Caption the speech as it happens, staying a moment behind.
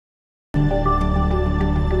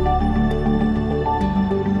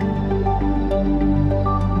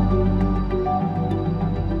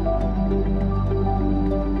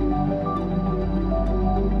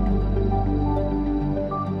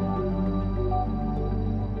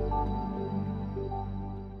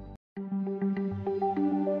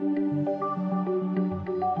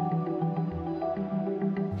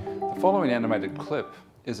following animated clip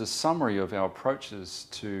is a summary of our approaches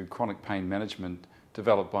to chronic pain management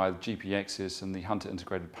developed by GP Access and the Hunter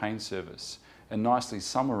Integrated Pain Service, and nicely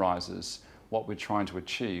summarises what we're trying to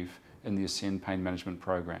achieve in the Ascend Pain Management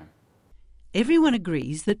Program. Everyone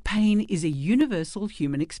agrees that pain is a universal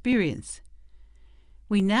human experience.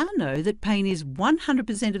 We now know that pain is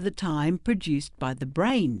 100% of the time produced by the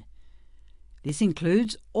brain. This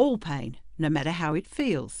includes all pain, no matter how it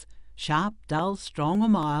feels, sharp, dull, strong or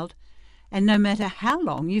mild, and no matter how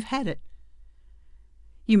long you've had it.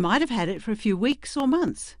 You might have had it for a few weeks or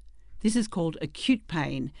months. This is called acute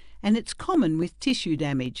pain, and it's common with tissue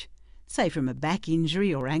damage, say from a back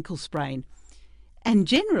injury or ankle sprain. And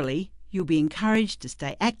generally, you'll be encouraged to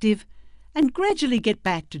stay active and gradually get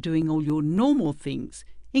back to doing all your normal things,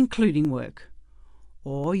 including work.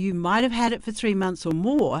 Or you might have had it for 3 months or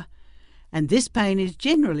more, and this pain is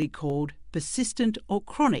generally called persistent or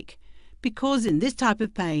chronic, because in this type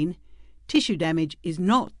of pain, tissue damage is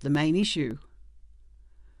not the main issue.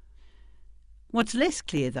 What's less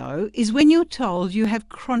clear, though, is when you're told you have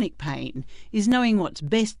chronic pain, is knowing what's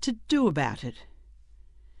best to do about it.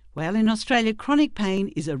 Well, in Australia, chronic pain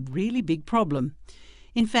is a really big problem.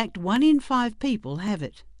 In fact, 1 in 5 people have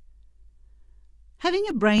it. Having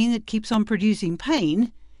a brain that keeps on producing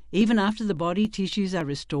pain, even after the body tissues are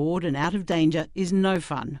restored and out of danger, is no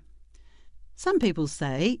fun. Some people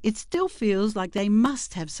say it still feels like they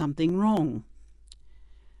must have something wrong.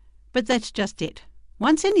 But that's just it.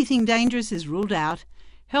 Once anything dangerous is ruled out,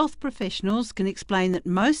 health professionals can explain that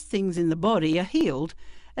most things in the body are healed,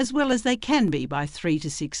 as well as they can be by 3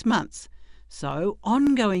 to 6 months. So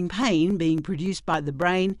ongoing pain being produced by the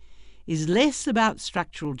brain is less about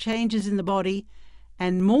structural changes in the body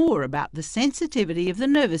and more about the sensitivity of the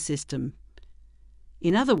nervous system.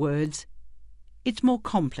 In other words, it's more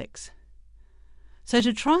complex. So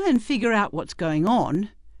to try and figure out what's going on,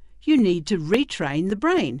 you need to retrain the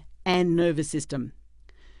brain and nervous system.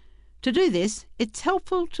 To do this, it's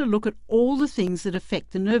helpful to look at all the things that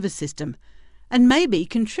affect the nervous system and may be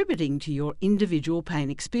contributing to your individual pain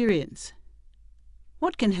experience.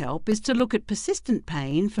 What can help is to look at persistent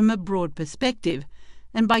pain from a broad perspective,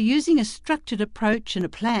 and by using a structured approach and a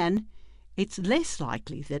plan, it's less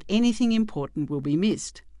likely that anything important will be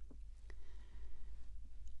missed.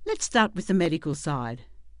 Let's start with the medical side.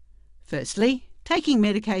 Firstly, taking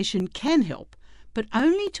medication can help, but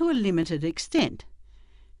only to a limited extent.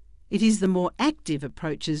 It is the more active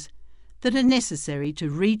approaches that are necessary to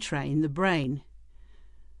retrain the brain.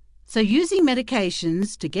 So using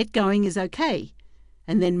medications to get going is okay,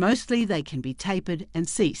 and then mostly they can be tapered and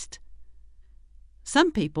ceased.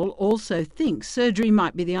 Some people also think surgery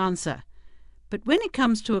might be the answer, but when it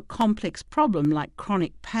comes to a complex problem like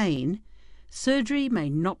chronic pain, surgery may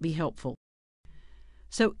not be helpful.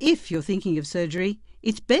 So if you're thinking of surgery,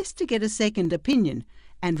 it's best to get a second opinion,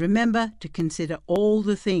 and remember to consider all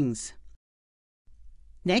the things.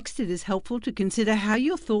 Next, it is helpful to consider how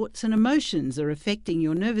your thoughts and emotions are affecting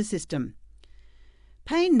your nervous system.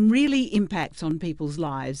 Pain really impacts on people's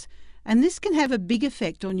lives, and this can have a big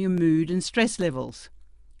effect on your mood and stress levels.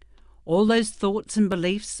 All those thoughts and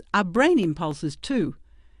beliefs are brain impulses too,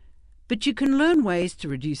 but you can learn ways to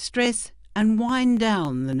reduce stress and wind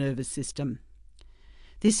down the nervous system.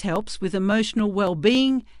 This helps with emotional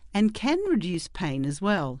well-being and can reduce pain as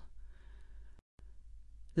well.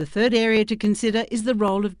 The third area to consider is the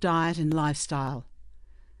role of diet and lifestyle.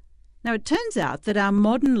 Now, it turns out that our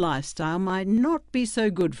modern lifestyle might not be so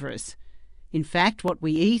good for us. In fact, what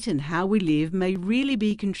we eat and how we live may really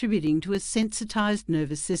be contributing to a sensitized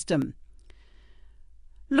nervous system.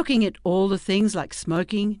 Looking at all the things like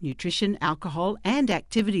smoking, nutrition, alcohol, and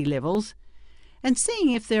activity levels, and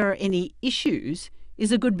seeing if there are any issues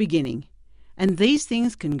is a good beginning, and these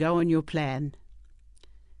things can go on your plan.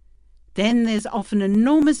 Then there's often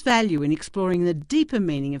enormous value in exploring the deeper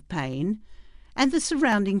meaning of pain and the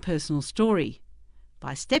surrounding personal story.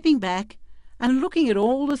 By stepping back and looking at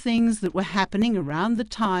all the things that were happening around the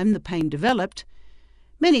time the pain developed,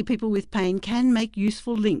 many people with pain can make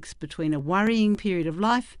useful links between a worrying period of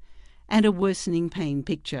life and a worsening pain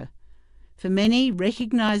picture. For many,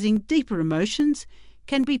 recognizing deeper emotions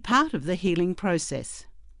can be part of the healing process.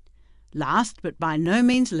 Last, but by no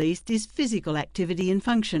means least, is physical activity and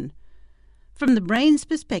function. From the brain's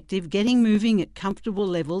perspective, getting moving at comfortable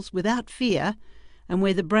levels without fear and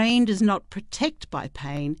where the brain does not protect by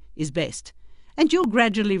pain is best, and you'll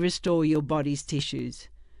gradually restore your body's tissues.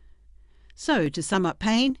 So, to sum up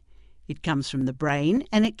pain, it comes from the brain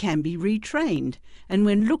and it can be retrained, and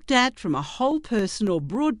when looked at from a whole person or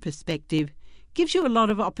broad perspective, gives you a lot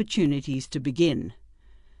of opportunities to begin.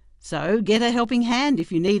 So get a helping hand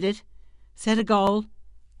if you need it, set a goal,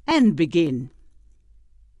 and begin.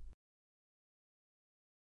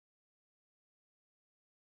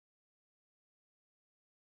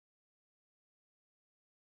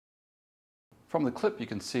 From the clip you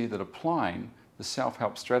can see that applying the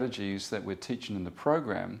self-help strategies that we're teaching in the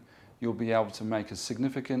program, you'll be able to make a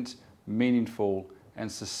significant, meaningful and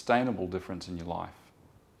sustainable difference in your life.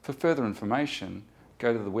 For further information,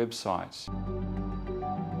 go to the website